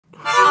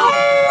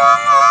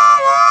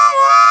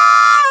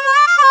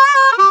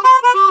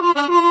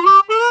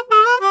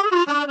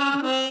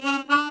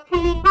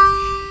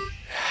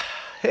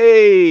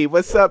Hey,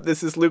 what's up?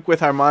 This is Luke with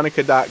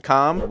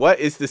Harmonica.com.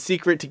 What is the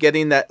secret to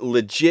getting that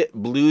legit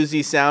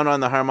bluesy sound on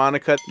the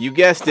harmonica? You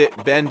guessed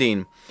it,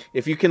 bending.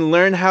 If you can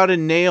learn how to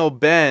nail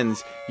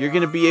bends, you're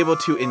going to be able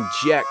to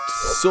inject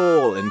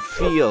soul and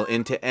feel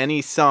into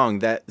any song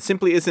that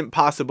simply isn't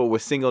possible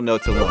with single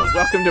notes alone.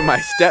 Welcome to my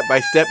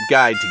step-by-step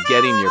guide to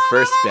getting your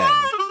first bend.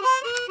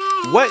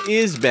 What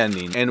is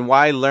bending and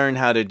why learn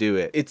how to do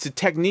it? It's a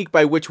technique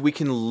by which we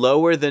can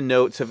lower the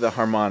notes of the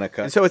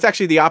harmonica. So it's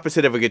actually the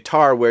opposite of a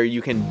guitar where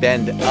you can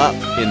bend up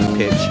in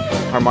pitch.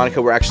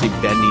 Harmonica, we're actually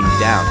bending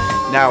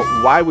down. Now,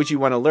 why would you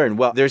want to learn?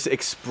 Well, there's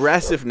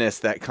expressiveness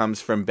that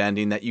comes from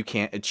bending that you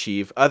can't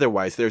achieve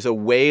otherwise. There's a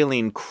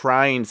wailing,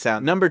 crying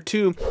sound. Number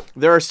two,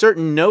 there are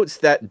certain notes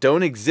that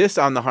don't exist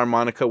on the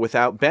harmonica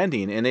without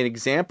bending. And an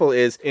example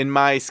is in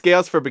my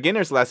Scales for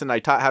Beginners lesson, I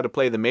taught how to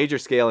play the major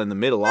scale in the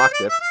middle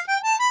octave,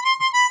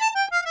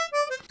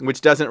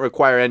 which doesn't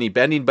require any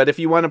bending. But if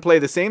you want to play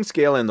the same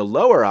scale in the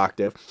lower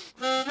octave,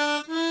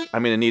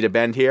 I'm going to need a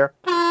bend here.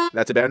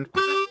 That's a bend.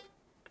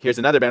 Here's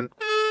another bend.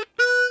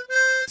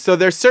 So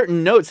there's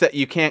certain notes that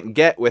you can't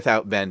get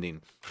without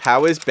bending.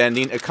 How is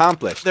bending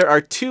accomplished? There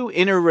are two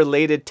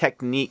interrelated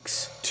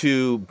techniques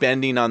to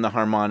bending on the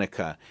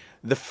harmonica.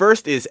 The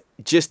first is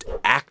just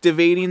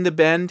activating the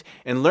bend,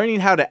 and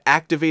learning how to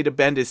activate a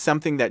bend is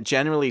something that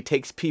generally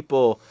takes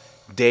people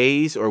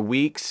days or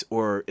weeks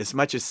or as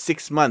much as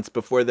 6 months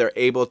before they're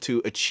able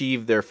to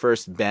achieve their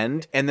first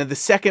bend. And then the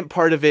second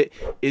part of it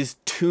is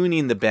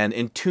tuning the bend,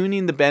 and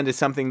tuning the bend is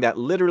something that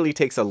literally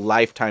takes a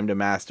lifetime to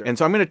master. And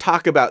so I'm going to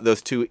talk about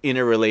those two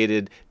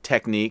interrelated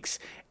techniques,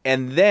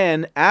 and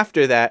then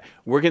after that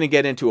we're going to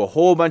get into a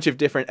whole bunch of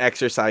different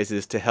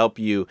exercises to help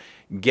you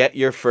get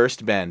your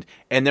first bend,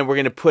 and then we're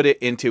going to put it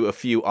into a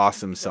few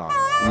awesome songs.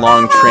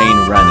 Long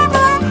Train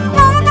Runnin'.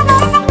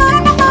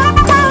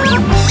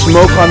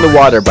 Smoke on the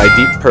Water by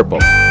Deep Purple.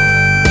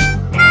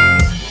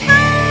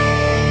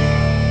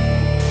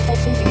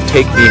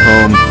 Take Me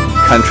Home,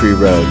 Country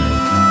Road.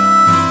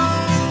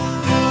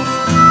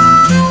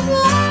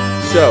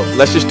 So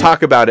let's just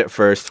talk about it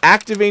first.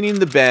 Activating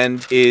the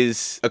bend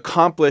is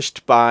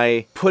accomplished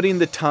by putting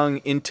the tongue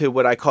into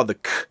what I call the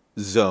k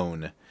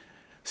zone.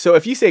 So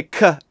if you say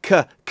k,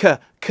 k, k,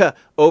 k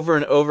over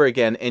and over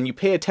again, and you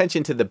pay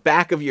attention to the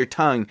back of your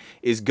tongue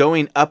is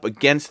going up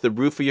against the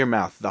roof of your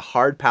mouth, the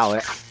hard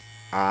palate,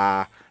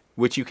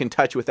 which you can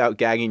touch without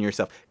gagging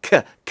yourself.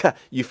 K, k.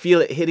 You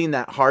feel it hitting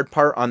that hard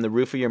part on the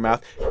roof of your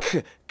mouth.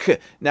 K, k.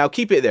 Now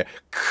keep it there.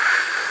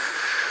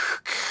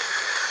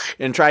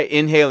 And try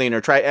inhaling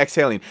or try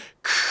exhaling.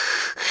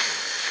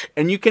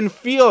 And you can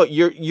feel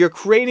you're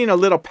creating a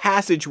little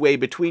passageway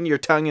between your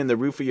tongue and the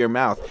roof of your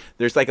mouth.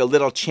 There's like a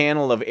little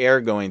channel of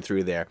air going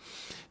through there.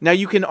 Now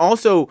you can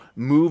also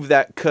move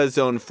that k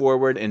zone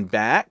forward and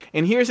back.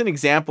 And here's an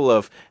example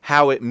of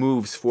how it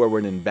moves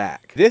forward and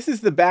back. This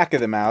is the back of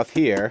the mouth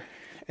here,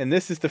 and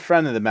this is the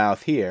front of the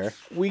mouth here.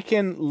 We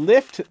can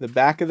lift the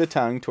back of the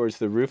tongue towards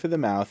the roof of the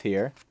mouth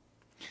here,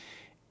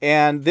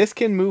 and this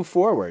can move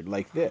forward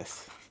like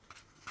this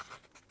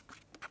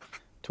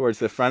towards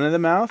the front of the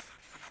mouth,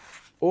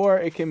 or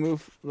it can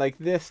move like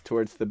this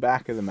towards the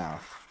back of the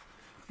mouth.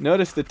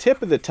 Notice the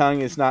tip of the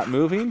tongue is not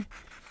moving.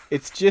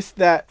 It's just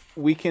that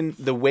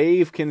the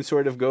wave can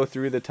sort of go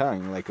through the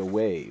tongue like a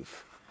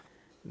wave.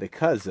 The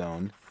k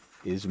zone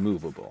is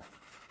movable.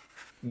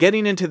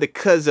 Getting into the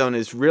k zone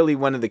is really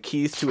one of the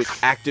keys to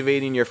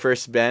activating your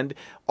first bend.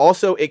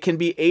 Also, it can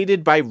be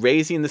aided by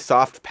raising the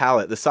soft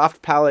palate. The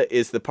soft palate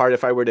is the part,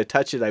 if I were to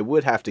touch it, I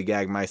would have to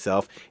gag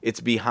myself. It's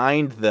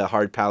behind the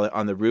hard palate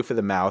on the roof of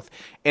the mouth,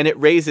 and it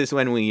raises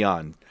when we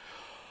yawn.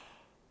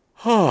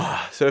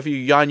 So if you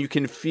yawn, you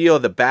can feel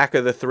the back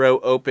of the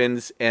throat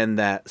opens and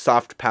that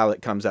soft palate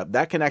comes up.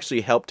 That can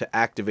actually help to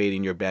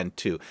activating your bend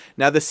too.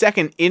 Now the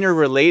second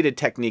interrelated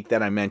technique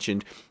that I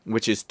mentioned,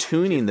 which is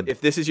tuning the,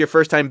 if this is your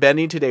first time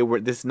bending today,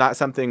 this is not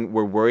something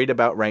we're worried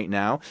about right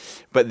now,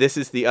 but this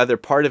is the other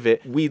part of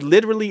it. We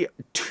literally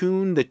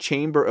tune the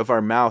chamber of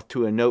our mouth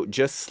to a note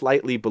just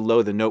slightly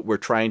below the note we're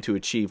trying to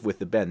achieve with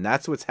the bend.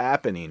 That's what's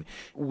happening.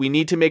 We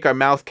need to make our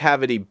mouth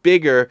cavity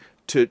bigger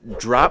to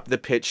drop the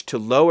pitch to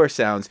lower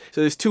sounds.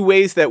 So there's two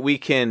ways that we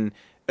can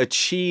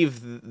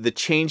achieve the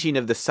changing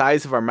of the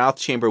size of our mouth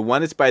chamber.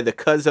 One is by the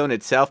k zone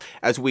itself.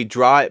 As we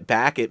draw it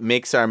back, it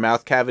makes our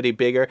mouth cavity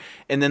bigger.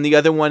 And then the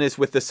other one is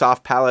with the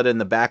soft palate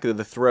and the back of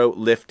the throat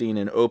lifting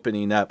and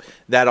opening up.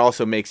 That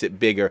also makes it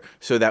bigger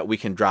so that we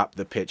can drop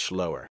the pitch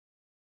lower.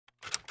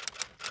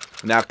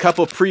 Now, a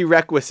couple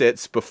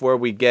prerequisites before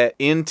we get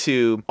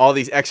into all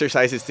these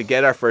exercises to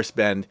get our first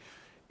bend.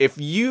 If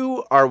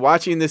you are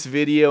watching this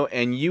video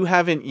and you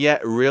haven't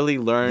yet really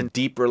learned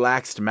deep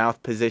relaxed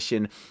mouth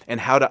position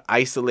and how to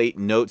isolate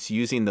notes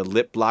using the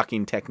lip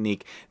blocking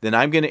technique, then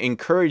I'm going to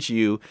encourage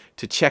you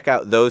to check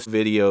out those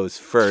videos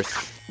first.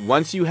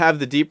 Once you have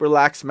the deep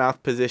relaxed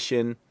mouth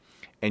position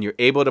and you're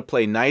able to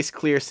play nice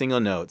clear single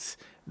notes,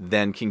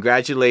 then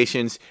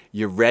congratulations,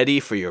 you're ready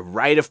for your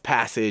rite of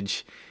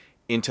passage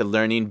into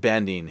learning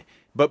bending.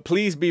 But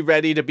please be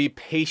ready to be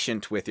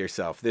patient with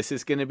yourself. This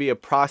is going to be a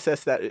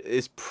process that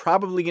is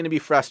probably going to be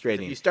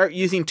frustrating. If you start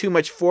using too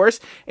much force,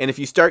 and if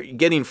you start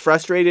getting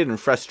frustrated and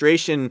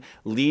frustration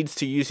leads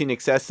to using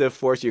excessive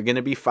force, you're going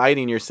to be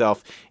fighting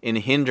yourself and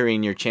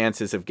hindering your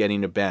chances of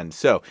getting a bend.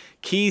 So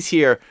keys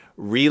here: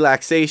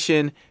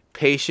 relaxation,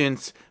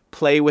 patience,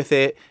 play with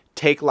it,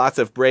 take lots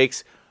of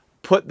breaks,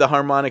 put the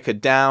harmonica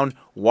down,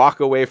 walk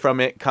away from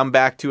it, come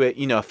back to it.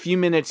 You know, a few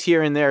minutes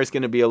here and there is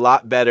going to be a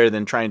lot better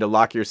than trying to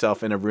lock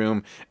yourself in a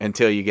room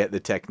until you get the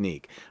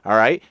technique. All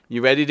right,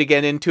 you ready to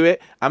get into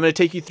it? I'm going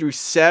to take you through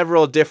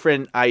several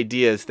different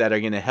ideas that are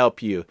going to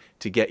help you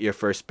to get your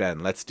first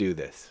bend. Let's do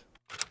this.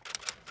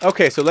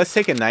 Okay, so let's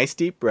take a nice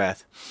deep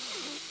breath.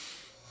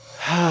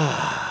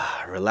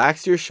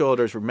 Relax your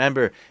shoulders.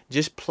 Remember,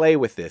 just play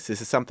with this.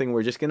 This is something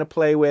we're just going to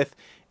play with,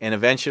 and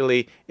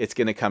eventually it's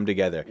going to come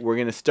together. We're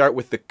going to start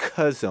with the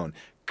KAH zone.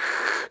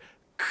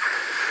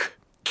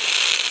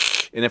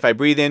 And if I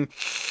breathe in,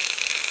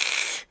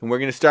 and we're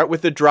going to start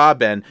with the draw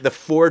bend. The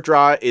 4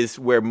 draw is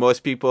where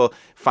most people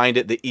find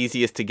it the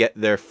easiest to get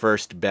their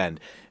first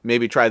bend.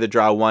 Maybe try the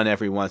draw 1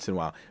 every once in a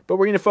while. But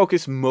we're going to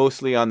focus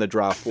mostly on the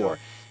draw 4.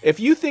 If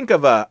you think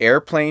of an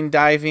airplane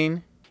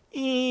diving, go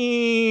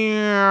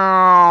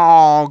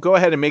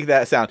ahead and make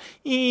that sound.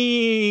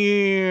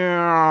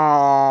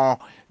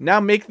 Now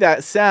make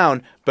that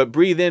sound, but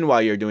breathe in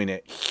while you're doing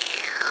it.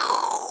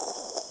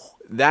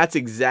 That's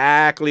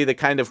exactly the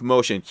kind of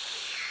motion.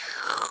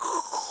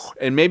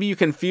 And maybe you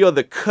can feel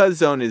the KAH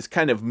zone is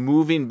kind of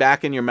moving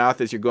back in your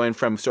mouth as you're going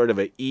from sort of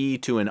an E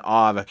to an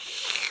AW,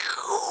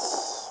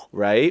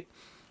 right?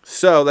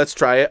 So let's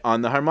try it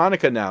on the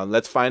harmonica now.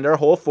 Let's find our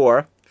whole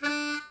 4.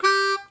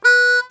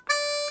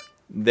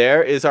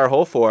 There is our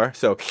whole 4.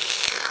 So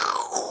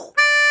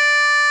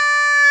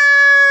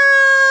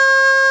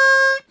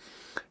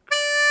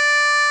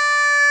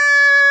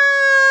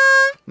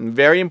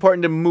very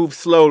important to move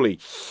slowly.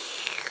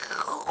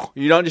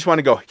 You don't just want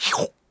to go.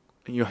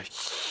 You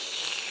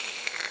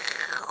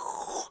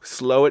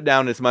slow it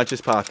down as much as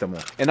possible.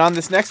 And on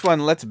this next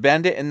one, let's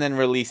bend it and then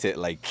release it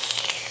like.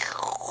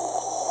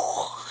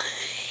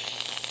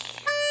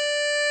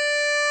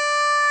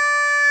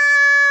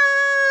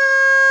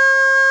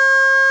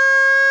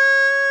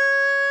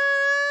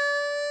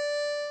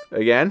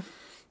 Again.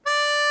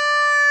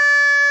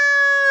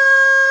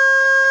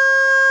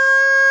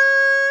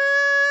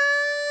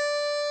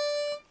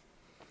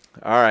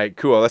 All right,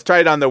 cool. Let's try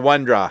it on the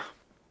 1 draw.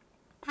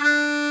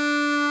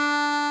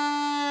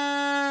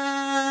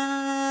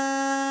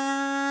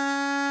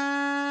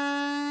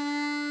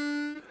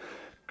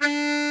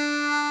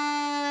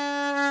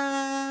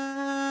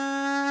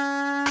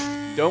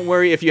 Don't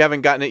worry if you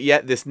haven't gotten it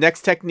yet. This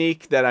next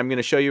technique that I'm going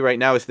to show you right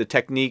now is the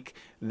technique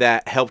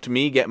that helped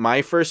me get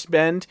my first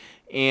bend,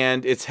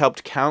 and it's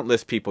helped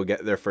countless people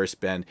get their first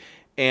bend.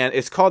 And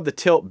it's called the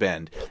tilt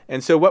bend.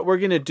 And so what we're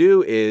going to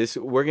do is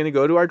we're going to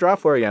go to our draw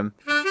 4 again.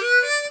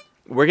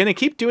 We're going to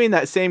keep doing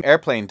that same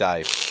airplane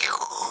dive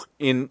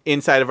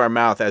inside of our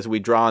mouth as we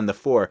draw on the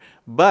 4.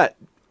 But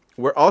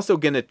we're also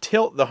going to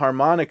tilt the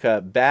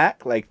harmonica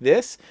back like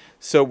this.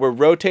 So we're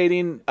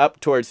rotating up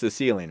towards the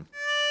ceiling.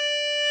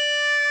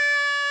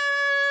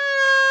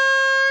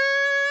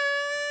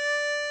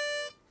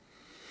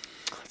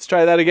 Let's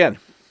try that again.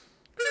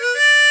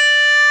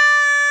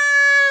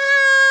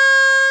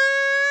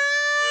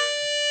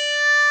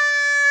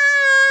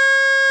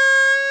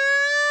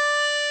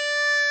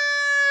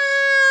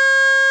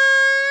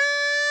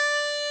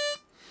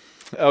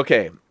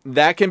 Okay,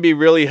 that can be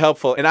really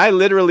helpful. And I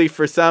literally,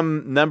 for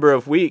some number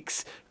of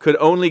weeks, could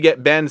only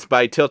get bends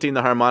by tilting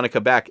the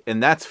harmonica back,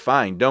 and that's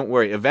fine. Don't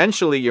worry.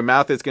 Eventually, your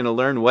mouth is going to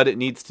learn what it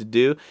needs to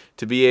do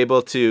to be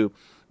able to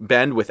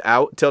bend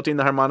without tilting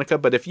the harmonica.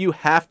 But if you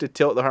have to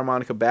tilt the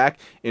harmonica back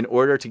in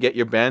order to get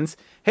your bends,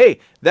 hey,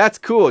 that's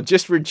cool.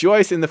 Just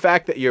rejoice in the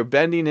fact that you're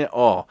bending it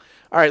all.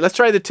 All right, let's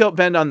try the tilt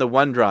bend on the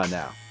 1 draw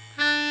now.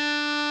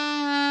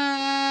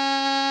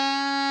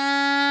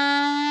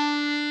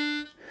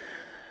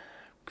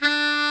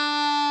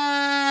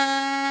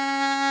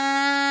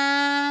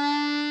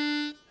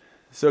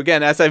 So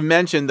again, as I've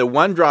mentioned, the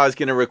 1 draw is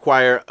going to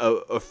require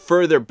a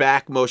further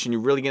back motion.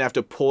 You're really going to have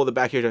to pull the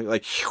back of your tongue,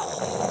 like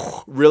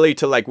really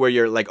to like where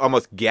you're like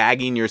almost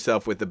gagging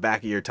yourself with the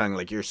back of your tongue,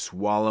 like you're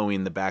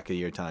swallowing the back of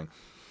your tongue.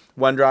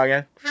 1 draw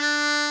again.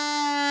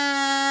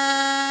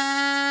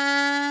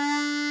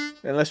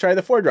 And let's try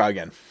the 4 draw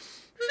again.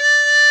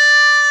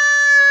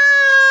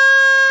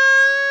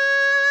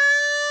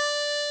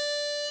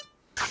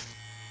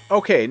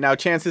 Okay, now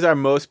chances are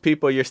most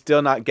people you're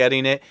still not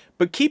getting it,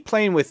 but keep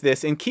playing with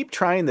this and keep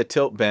trying the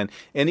tilt bend.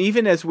 And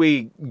even as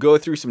we go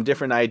through some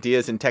different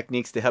ideas and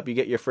techniques to help you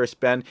get your first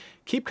bend,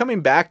 keep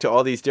coming back to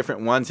all these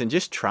different ones and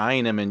just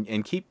trying them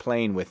and keep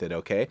playing with it,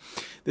 okay?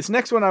 This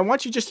next one, I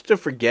want you just to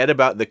forget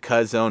about the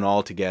KAH zone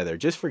altogether.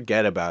 Just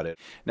forget about it.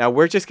 Now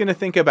we're just going to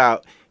think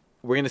about,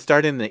 we're going to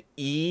start in the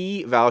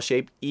E vowel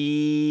shape,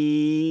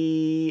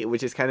 E,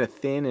 which is kind of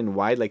thin and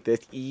wide like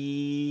this,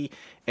 E.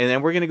 And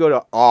then we're going to go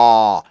to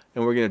AW,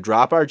 and we're going to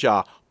drop our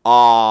jaw,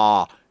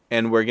 AW.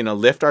 and we're going to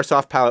lift our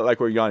soft palate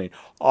like we're yawning.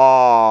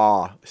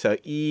 Ah. So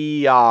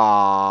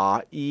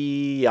ee-yaw,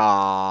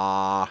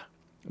 ee-yaw.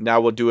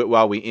 Now we'll do it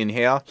while we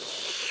inhale.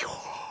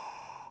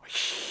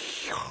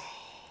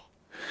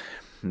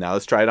 Now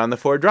let's try it on the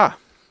 4 draw.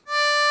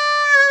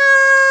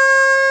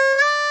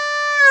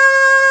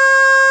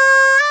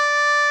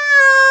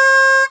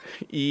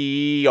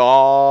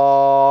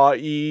 E-yaw,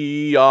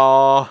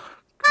 E-yaw.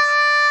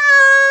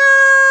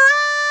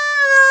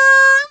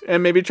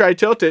 And maybe try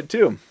tilt it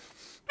too.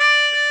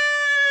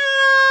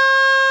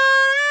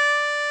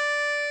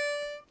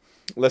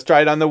 Let's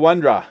try it on the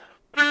 1 draw.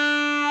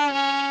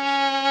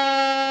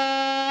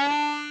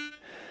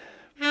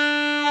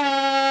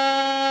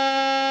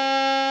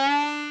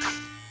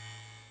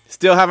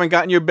 Still haven't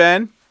gotten your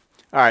bend?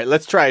 All right,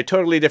 let's try a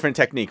totally different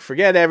technique.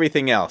 Forget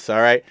everything else, all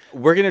right?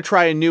 We're going to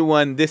try a new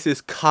one. This is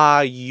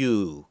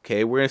KAH-YOO,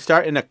 okay? We're going to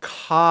start in a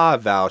Ka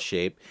vowel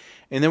shape,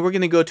 and then we're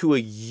going to go to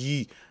a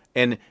Y.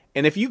 And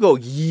if you go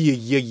Y,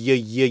 Y, Y,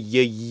 Y,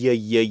 Y, Y,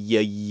 Y,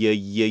 Y,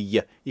 Y,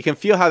 Y, you can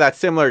feel how that's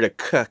similar to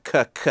K,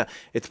 K, K.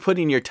 It's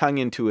putting your tongue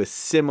into a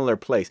similar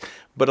place.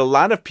 But a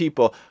lot of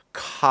people,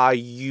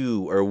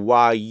 KAH-YOO or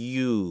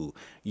Y-YOO,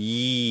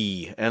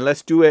 Yi. And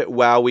let's do it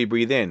while we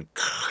breathe in.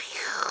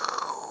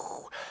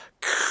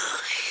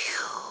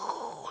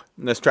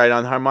 Let's try it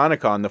on the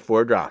harmonica on the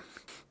 4 draw.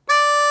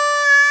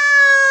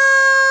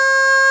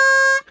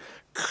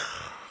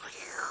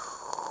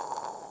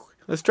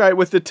 Let's try it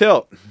with the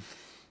tilt.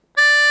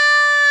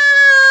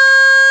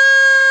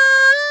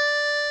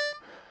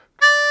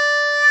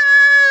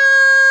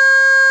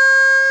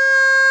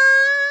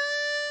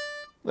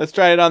 Let's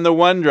try it on the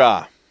 1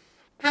 draw.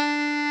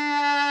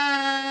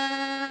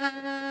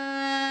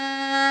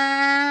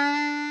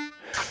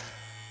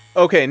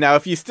 Okay, now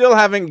if you still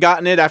haven't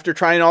gotten it after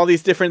trying all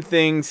these different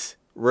things,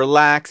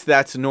 relax,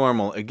 that's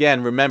normal.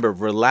 Again, remember,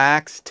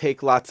 relax,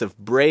 take lots of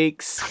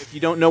breaks. If you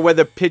don't know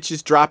whether pitch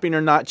is dropping or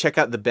not, check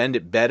out the Bend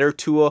It Better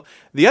tool.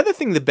 The other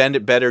thing the Bend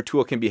It Better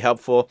tool can be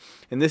helpful,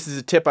 and this is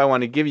a tip I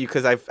want to give you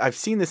because I've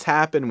seen this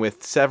happen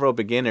with several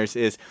beginners,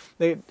 is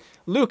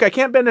Luke, I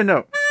can't bend a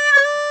note.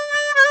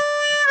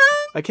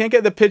 I can't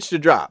get the pitch to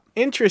drop.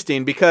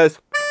 Interesting, because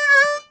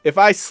if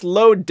I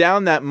slowed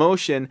down that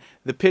motion,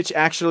 the pitch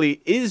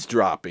actually is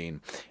dropping.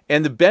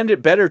 And the Bend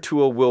It Better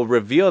tool will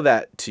reveal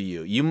that to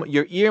you.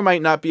 Your ear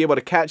might not be able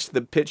to catch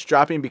the pitch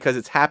dropping because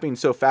it's happening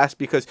so fast,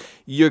 because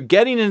you're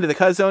getting into the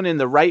KAH zone in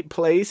the right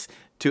place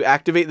to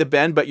activate the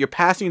bend, but you're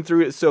passing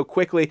through it so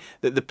quickly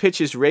that the pitch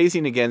is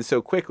raising again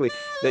so quickly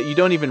that you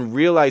don't even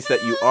realize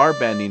that you are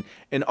bending.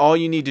 And all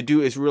you need to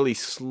do is really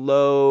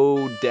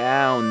slow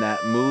down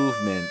that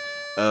movement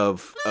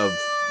of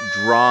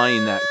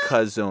drawing that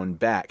KAH zone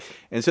back.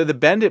 And so the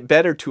Bend It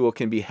Better tool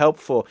can be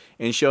helpful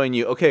in showing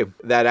you, okay,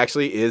 that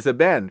actually is a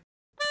bend.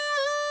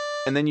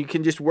 And then you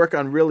can just work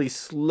on really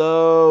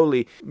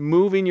slowly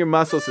moving your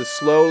muscles as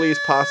slowly as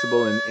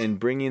possible and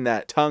bringing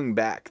that tongue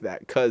back,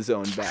 that KAH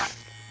zone back.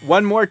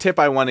 One more tip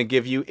I want to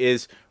give you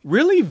is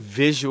really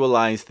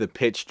visualize the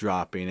pitch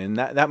dropping. And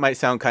that might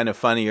sound kind of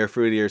funny or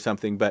fruity or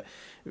something, but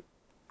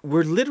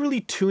we're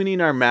literally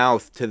tuning our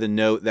mouth to the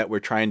note that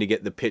we're trying to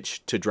get the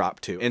pitch to drop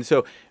to. And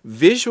so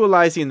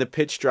visualizing the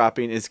pitch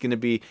dropping is going to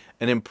be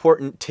an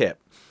important tip.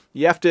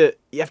 You have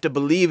to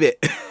believe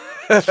it.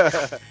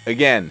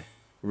 Again,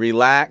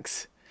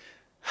 relax.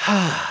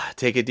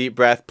 Take a deep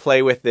breath,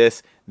 play with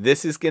this.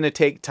 This is going to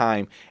take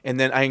time.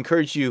 And then I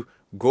encourage you,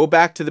 go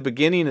back to the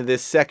beginning of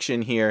this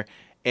section here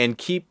and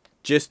keep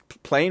just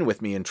playing with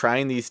me and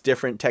trying these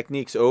different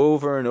techniques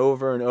over and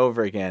over and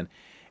over again.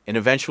 And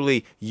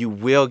eventually you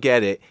will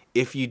get it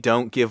if you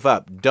don't give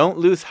up. Don't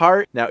lose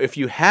heart. Now, if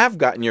you have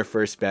gotten your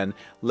first bend,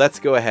 let's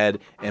go ahead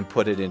and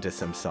put it into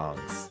some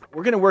songs.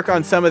 We're going to work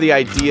on some of the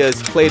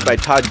ideas played by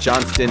Todd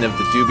Johnston of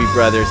the Doobie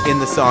Brothers in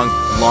the song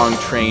Long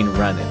Train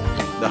Runnin'.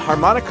 The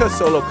harmonica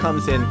solo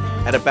comes in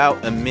at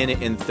about 1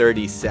 minute and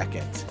 30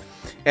 seconds.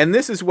 And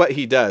this is what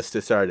he does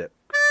to start it.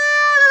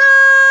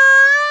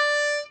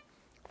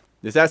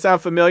 Does that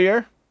sound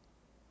familiar?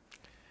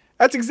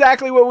 That's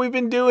exactly what we've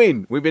been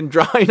doing. We've been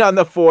drawing on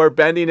the 4,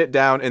 bending it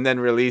down, and then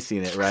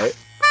releasing it, right?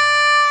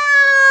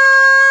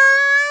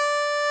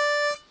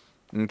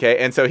 Okay,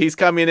 and so he's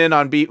coming in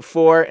on beat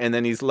 4, and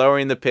then he's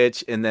lowering the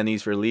pitch, and then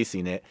he's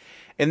releasing it.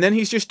 And then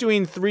he's just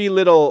doing 3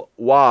 little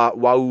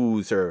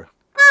wah-woos, or...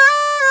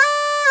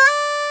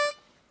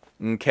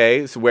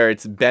 Okay, so where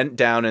it's bent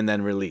down and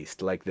then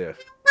released, like this.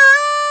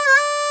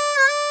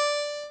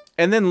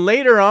 And then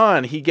later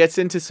on, he gets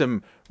into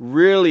some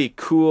really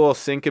cool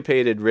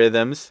syncopated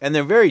rhythms, and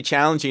they're very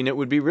challenging. It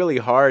would be really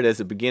hard as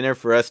a beginner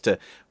for us to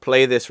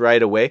play this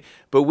right away,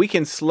 but we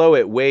can slow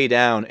it way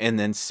down and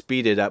then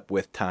speed it up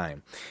with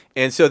time.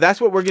 And so that's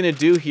what we're going to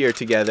do here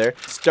together,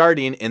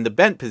 starting in the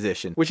bent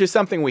position, which is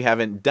something we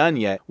haven't done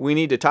yet. We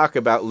need to talk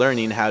about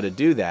learning how to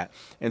do that.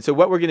 And so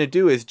what we're going to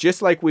do is,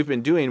 just like we've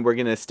been doing, we're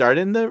going to start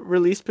in the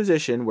release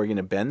position, we're going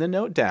to bend the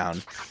note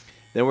down,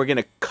 then we're going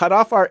to cut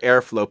off our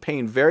airflow,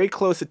 paying very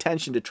close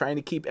attention to trying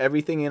to keep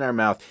everything in our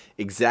mouth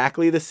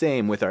exactly the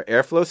same with our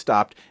airflow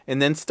stopped, and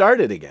then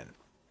start it again.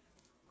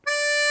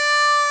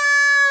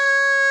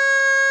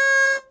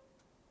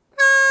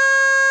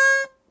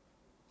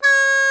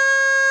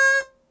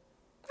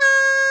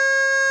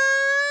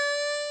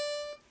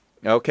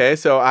 Okay,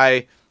 so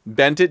I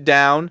bent it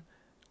down.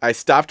 I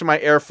stopped my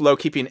airflow,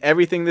 keeping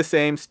everything the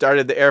same.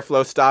 Started the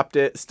airflow, stopped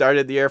it.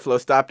 Started the airflow,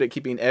 stopped it,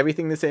 keeping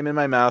everything the same in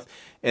my mouth.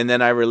 And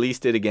then I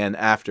released it again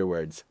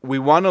afterwards. We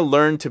want to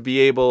learn to be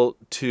able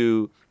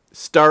to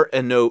start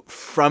a note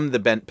from the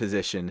bent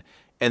position.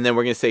 And then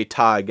we're going to say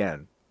ta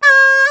again.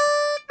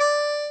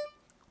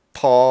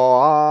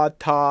 Ta,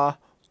 ta,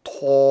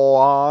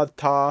 ta,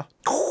 ta.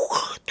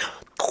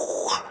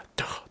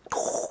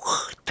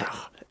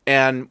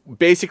 And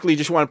basically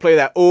just want to play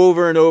that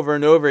over and over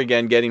and over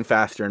again, getting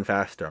faster and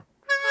faster.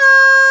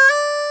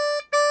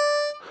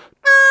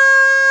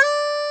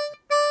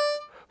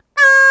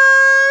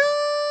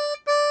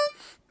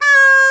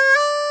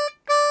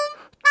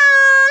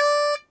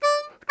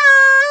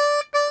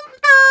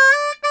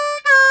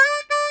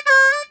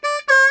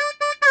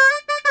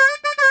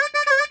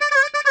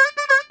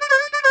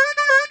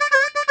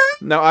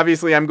 Now,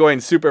 obviously, I'm going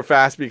super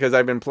fast because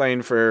I've been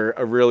playing for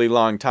a really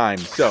long time.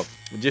 So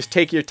just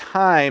take your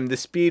time. The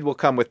speed will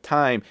come with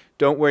time.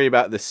 Don't worry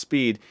about the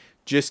speed.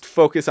 Just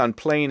focus on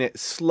playing it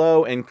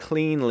slow and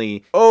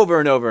cleanly over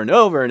and over and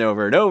over and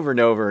over and over and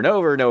over and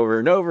over and over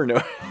and over and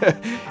over.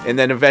 And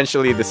then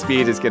eventually the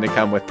speed is going to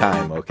come with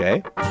time, okay?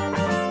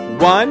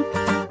 1,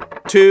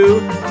 2,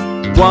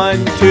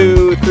 1,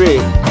 2, 3.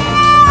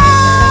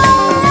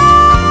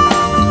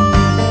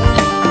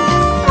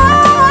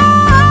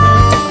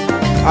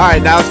 All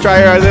right, now let's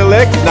try our other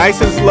lick, nice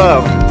and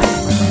slow.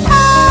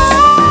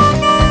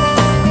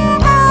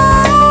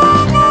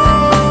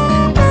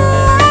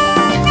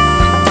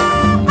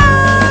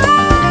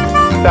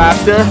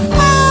 Faster.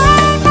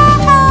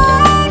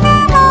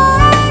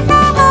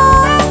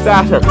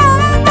 Faster.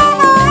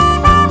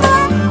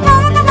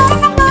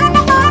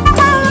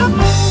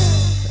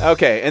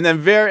 Okay, and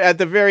then at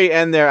the very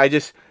end there, I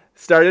just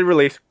started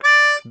release,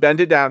 bent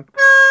it down,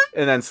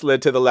 and then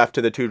slid to the left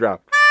to the 2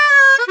 drop.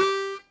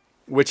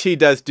 Which he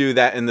does do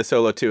that in the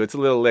solo too. It's a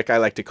little lick I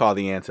like to call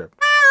the answer.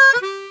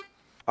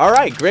 All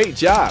right, great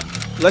job.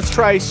 Let's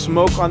try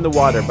Smoke on the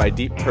Water by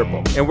Deep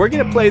Purple. And we're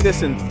gonna play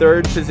this in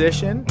 3rd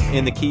position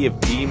in the key of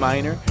D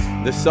minor.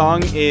 The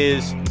song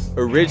is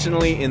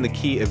originally in the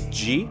key of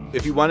G.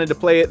 If you wanted to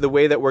play it the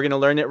way that we're gonna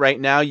learn it right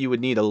now, you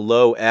would need a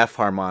low F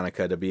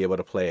harmonica to be able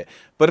to play it.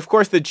 But of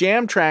course, the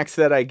jam tracks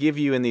that I give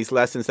you in these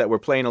lessons that we're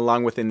playing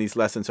along with in these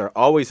lessons are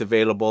always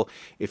available.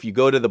 If you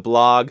go to the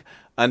blog,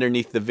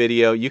 underneath the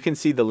video, you can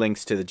see the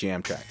links to the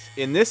jam tracks.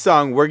 In this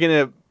song, we're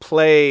going to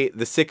play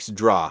the 6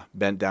 draw,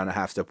 bent down a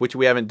half step, which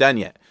we haven't done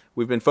yet.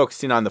 We've been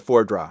focusing on the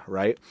 4 draw,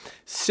 right?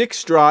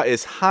 6 draw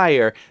is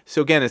higher,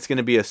 so again, it's going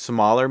to be a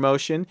smaller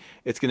motion.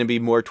 It's going to be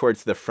more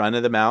towards the front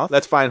of the mouth.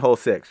 Let's find hole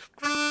 6.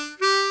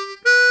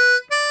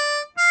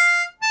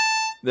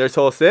 There's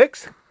hole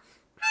 6.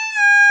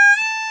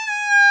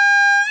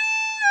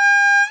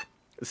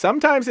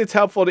 Sometimes it's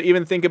helpful to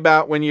even think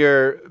about when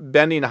you're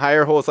bending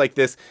higher holes like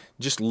this,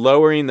 just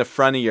lowering the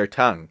front of your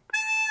tongue.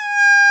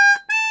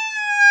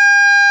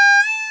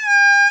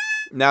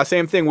 Now,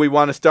 same thing, we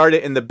want to start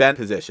it in the bent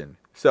position.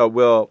 So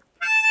we'll...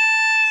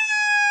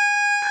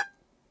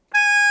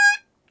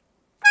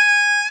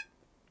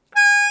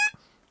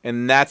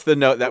 And that's the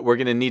note that we're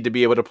going to need to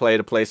be able to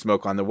play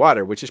Smoke on the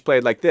Water, which is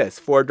played like this.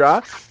 4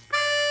 draw,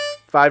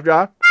 5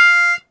 draw,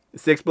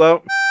 6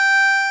 blow,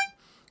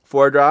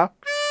 4 draw,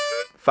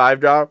 5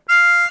 draw,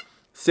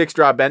 6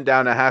 draw, bent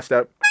down a half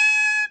step,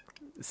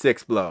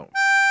 6 blow,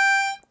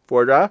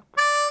 4 draw,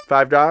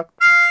 5 draw,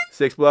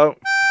 6 blow,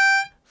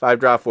 5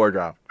 draw, 4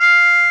 draw.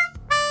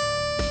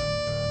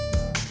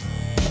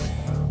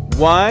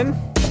 1,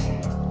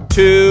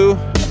 2,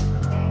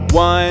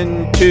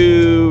 1,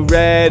 2,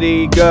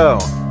 ready, go.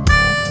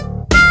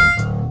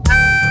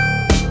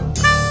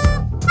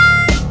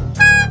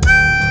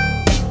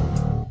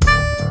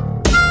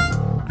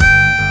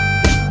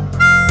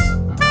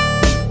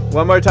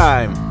 One more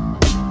time.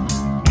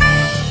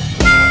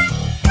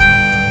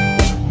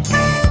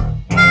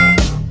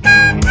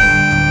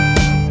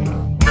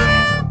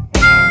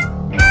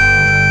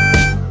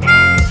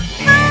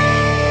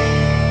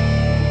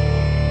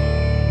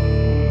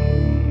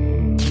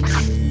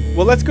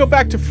 Well, let's go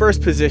back to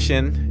 1st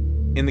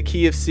position in the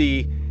key of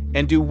C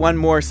and do one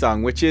more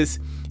song, which is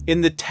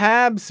in the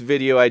tabs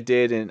video I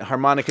did in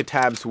Harmonica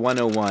Tabs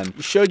 101.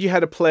 I showed you how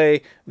to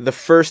play the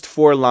first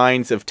 4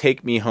 lines of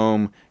Take Me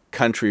Home,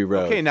 Country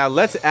Road. Okay, now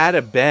let's add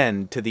a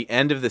bend to the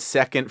end of the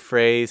 2nd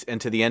phrase and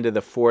to the end of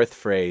the 4th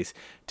phrase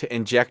to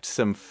inject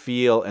some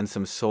feel and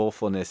some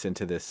soulfulness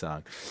into this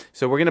song.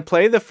 So we're going to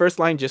play the first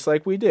line just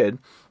like we did.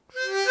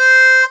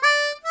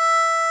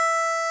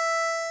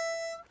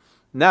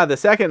 Now the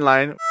 2nd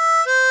line,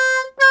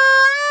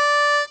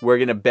 we're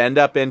going to bend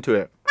up into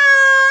it.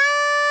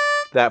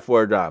 That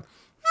 4 drop.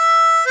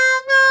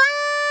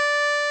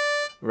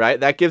 Right?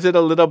 That gives it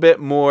a little bit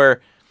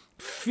more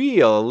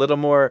feel, a little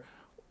more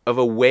of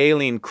a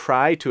wailing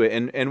cry to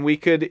it, and we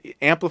could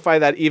amplify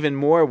that even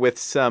more with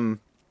some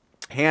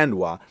hand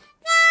wah.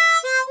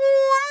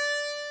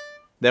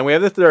 Then we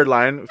have the 3rd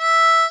line.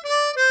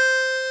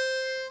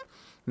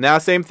 Now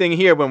same thing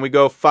here when we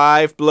go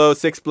 5 blow,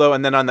 6 blow,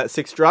 and then on that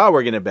 6th draw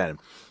we're going to bend.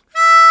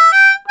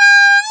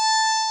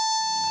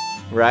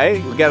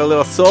 right? We got a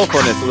little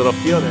soulfulness, a little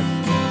feel there.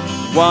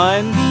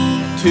 1,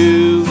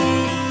 2,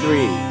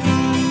 3.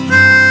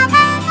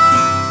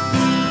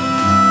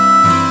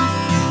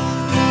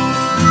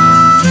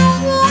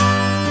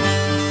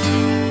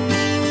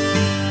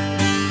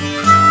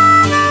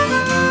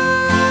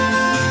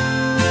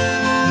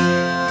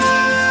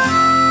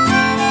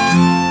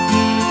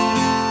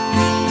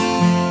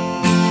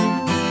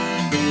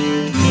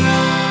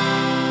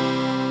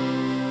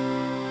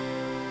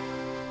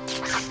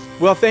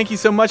 Well, thank you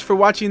so much for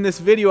watching this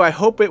video. I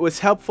hope it was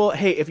helpful.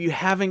 Hey, if you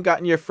haven't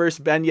gotten your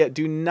first bend yet,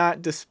 do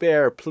not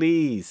despair.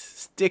 Please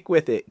stick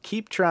with it.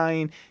 Keep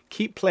trying.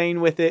 Keep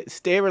playing with it.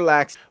 Stay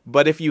relaxed.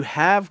 But if you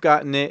have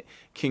gotten it,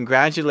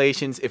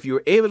 congratulations. If you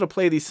were able to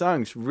play these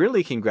songs,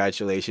 really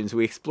congratulations.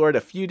 We explored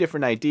a few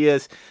different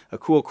ideas. A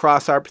cool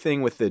cross harp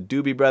thing with the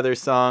Doobie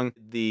Brothers song.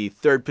 The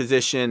third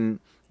position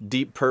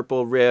Deep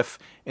Purple riff,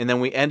 and then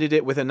we ended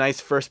it with a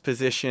nice first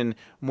position,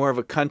 more of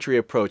a country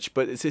approach,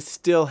 but it's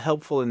still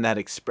helpful in that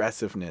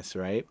expressiveness,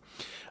 right?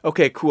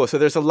 Okay, cool. So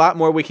there's a lot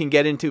more we can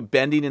get into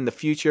bending in the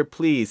future.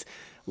 Please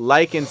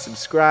like and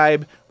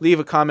subscribe. Leave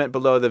a comment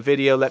below the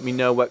video. Let me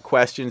know what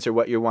questions or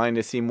what you're wanting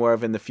to see more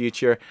of in the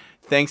future.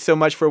 Thanks so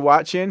much for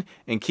watching,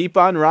 and keep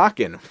on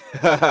rocking.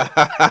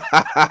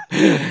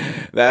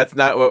 That's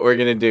not what we're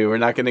going to do. We're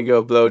not going to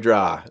go blow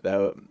draw.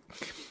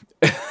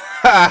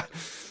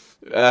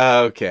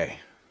 Okay,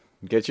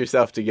 get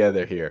yourself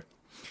together here.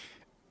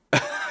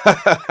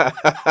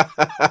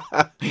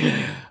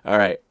 All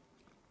right.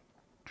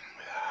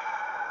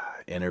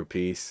 Inner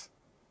peace.